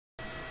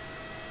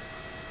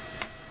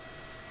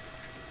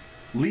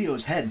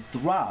Leo's head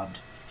throbbed.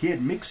 He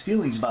had mixed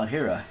feelings about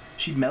Hera.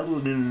 She'd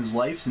meddled in his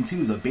life since he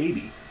was a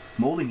baby,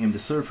 molding him to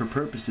serve her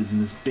purposes in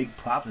this big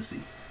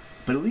prophecy.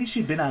 But at least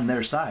she'd been on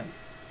their side,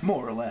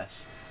 more or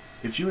less.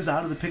 If she was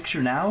out of the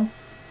picture now...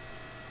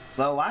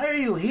 "So why are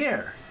you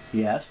here?"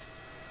 he asked.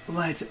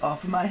 "Why, to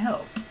offer my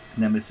help."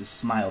 Nemesis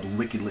smiled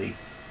wickedly.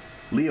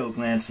 Leo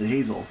glanced at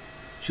Hazel.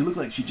 She looked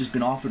like she'd just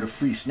been offered a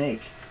free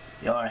snake.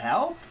 "Your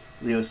help?"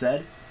 Leo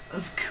said.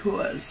 "Of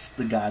course,"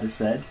 the goddess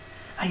said.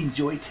 "I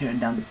enjoy tearing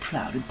down the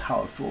proud and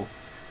powerful.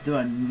 There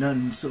are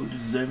none so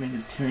deserving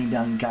as tearing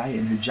down Gaia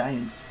and her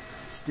giants.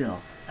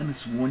 Still, I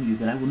must warn you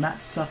that I will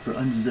not suffer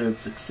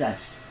undeserved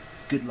success.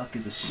 Good luck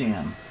is a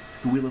sham.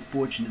 The wheel of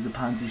fortune is a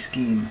Ponzi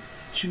scheme.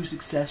 True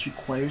success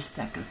requires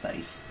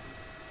sacrifice."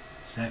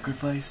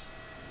 "Sacrifice?"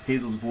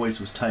 Hazel's voice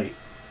was tight.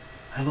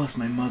 "I lost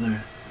my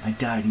mother. I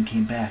died and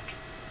came back.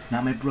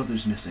 Now my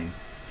brother's missing.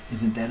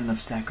 Isn't that enough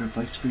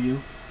sacrifice for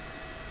you?"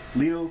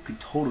 Leo could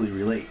totally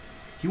relate.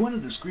 He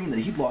wanted to scream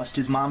that he'd lost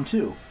his mom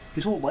too.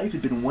 His whole life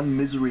had been one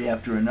misery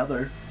after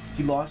another.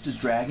 He'd lost his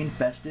dragon,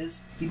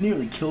 Festus. He'd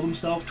nearly killed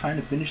himself trying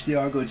to finish the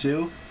Argo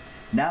too.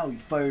 Now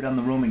he'd fired on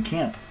the Roman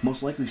camp,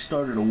 most likely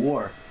started a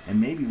war, and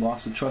maybe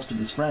lost the trust of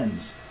his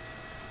friends.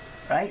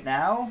 "Right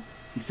now,"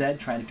 he said,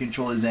 trying to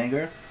control his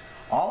anger,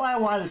 "all I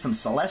want is some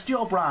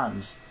celestial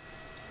bronze."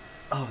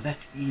 "Oh,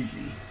 that's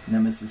easy,"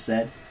 Nemesis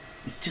said.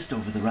 "It's just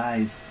over the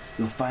rise.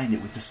 You'll find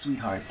it with the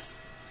sweethearts."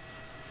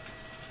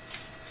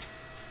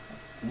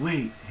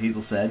 "Wait,"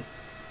 Hazel said.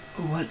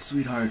 "What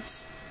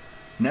sweethearts?"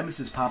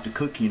 Nemesis popped a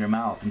cookie in her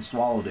mouth and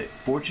swallowed it,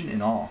 fortune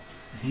and all.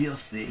 "You'll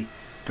see.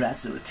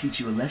 Perhaps it will teach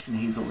you a lesson,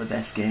 Hazel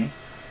Levesque.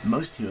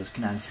 Most heroes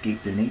cannot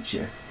escape their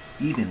nature,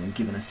 even when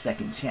given a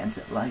second chance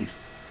at life."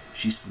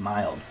 She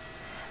smiled.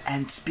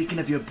 "And speaking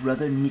of your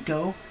brother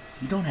Nico,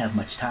 you don't have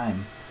much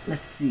time.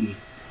 Let's see.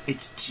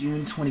 It's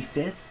June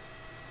 25th?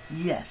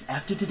 Yes,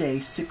 after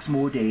today, 6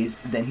 more days,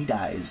 then he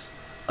dies,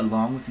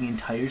 along with the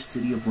entire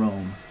city of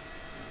Rome."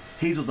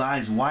 Hazel's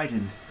eyes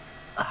widened.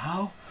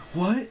 "How?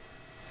 What?"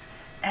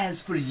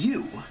 "As for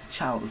you,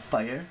 child of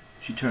fire,"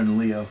 she turned to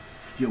Leo,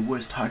 "your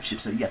worst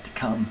hardships are yet to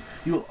come.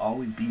 You will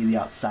always be the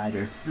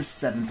outsider, the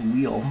seventh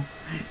wheel.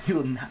 You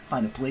will not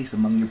find a place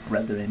among your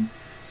brethren.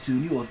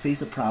 Soon you will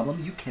face a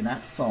problem you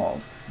cannot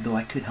solve, though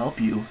I could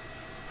help you.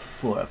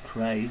 For a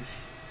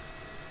price."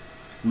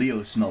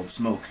 Leo smelled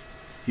smoke.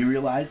 He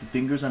realized the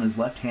fingers on his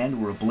left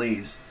hand were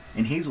ablaze,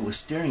 and Hazel was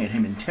staring at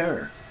him in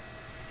terror.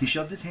 He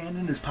shoved his hand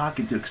in his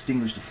pocket to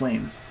extinguish the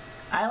flames.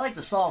 "I like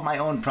to solve my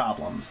own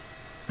problems."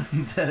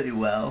 "Very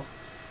well."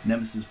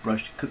 Nemesis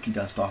brushed cookie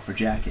dust off her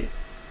jacket.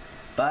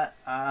 "But,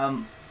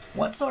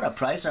 what sort of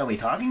price are we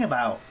talking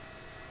about?"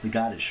 The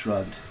goddess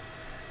shrugged.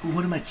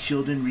 "One of my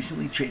children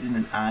recently traded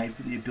an eye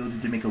for the ability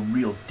to make a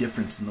real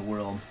difference in the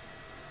world."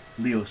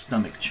 Leo's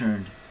stomach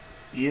churned.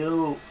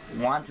 "You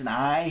want an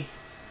eye?"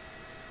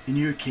 "In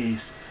your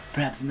case,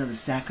 perhaps another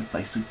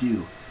sacrifice would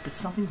do, but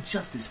something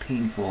just as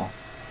painful.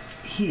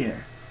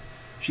 Here."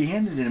 She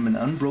handed him an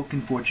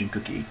unbroken fortune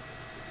cookie.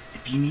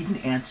 "If you need an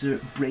answer,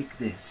 break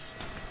this.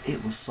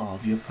 It will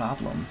solve your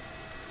problem."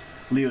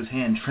 Leo's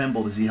hand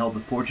trembled as he held the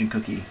fortune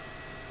cookie.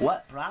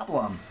 "What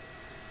problem?"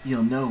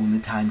 "You'll know when the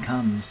time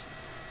comes."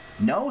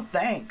 "No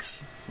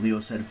thanks," Leo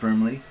said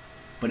firmly,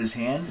 but his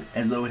hand,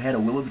 as though it had a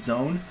will of its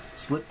own,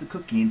 slipped the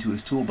cookie into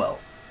his tool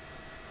belt.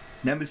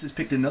 Nemesis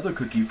picked another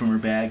cookie from her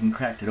bag and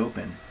cracked it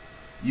open.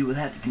 "You will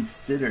have to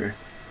consider,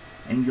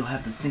 and you'll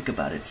have to think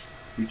about it.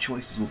 Your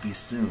choices will be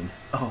soon."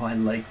 "Oh, I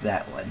like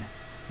that one.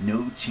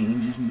 No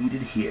change is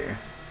needed here."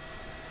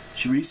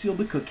 She resealed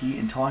the cookie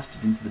and tossed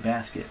it into the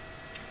basket.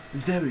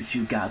 "Very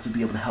few gods will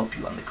be able to help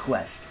you on the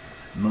quest.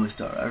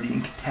 Most are already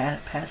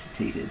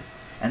incapacitated,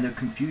 and their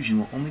confusion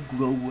will only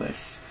grow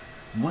worse.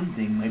 One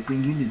thing might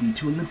bring unity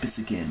to Olympus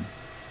again.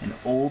 An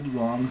old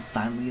wrong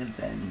finally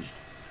avenged.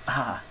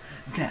 Ah,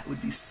 that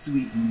would be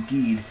sweet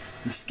indeed.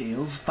 The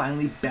scales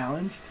finally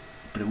balanced,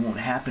 but it won't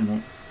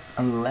happen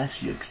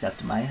unless you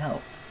accept my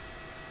help."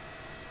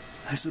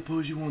 "I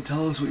suppose you won't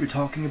tell us what you're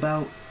talking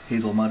about,"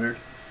 Hazel muttered.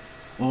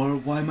 "Or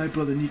why my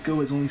brother Nico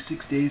has only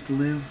 6 days to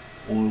live,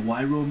 or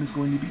why Rome is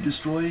going to be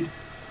destroyed?"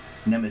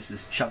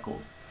 Nemesis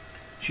chuckled.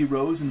 She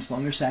rose and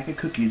slung her sack of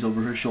cookies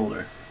over her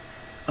shoulder.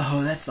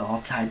 "Oh, that's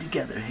all tied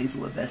together,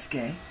 Hazel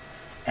Levesque.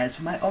 As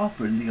for my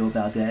offer, Leo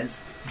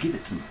Valdez, give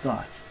it some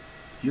thought.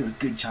 You're a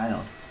good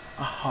child,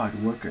 a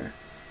hard worker.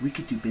 We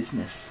could do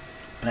business,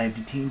 but I have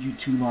detained you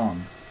too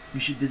long. You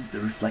should visit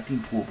the reflecting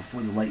pool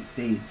before the light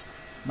fades.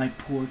 My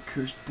poor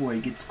cursed boy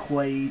gets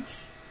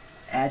quite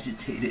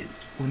agitated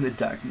when the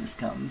darkness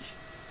comes."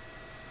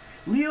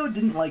 Leo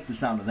didn't like the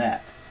sound of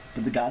that,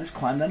 but the goddess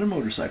climbed on her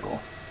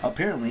motorcycle.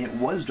 Apparently it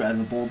was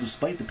drivable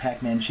despite the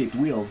Pac-Man-shaped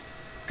wheels,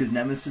 because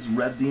Nemesis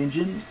revved the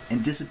engine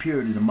and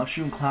disappeared in a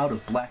mushroom cloud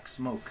of black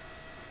smoke.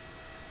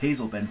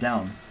 Hazel bent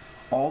down.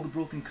 All the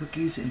broken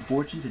cookies and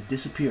fortunes had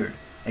disappeared,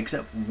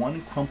 except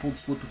one crumpled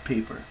slip of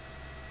paper.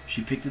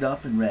 She picked it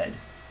up and read,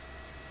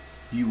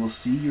 "You will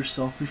see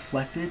yourself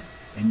reflected,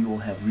 and you will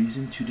have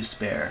reason to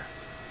despair."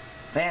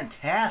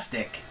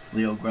 "Fantastic,"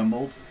 Leo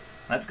grumbled.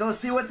 "Let's go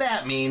see what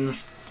that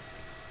means."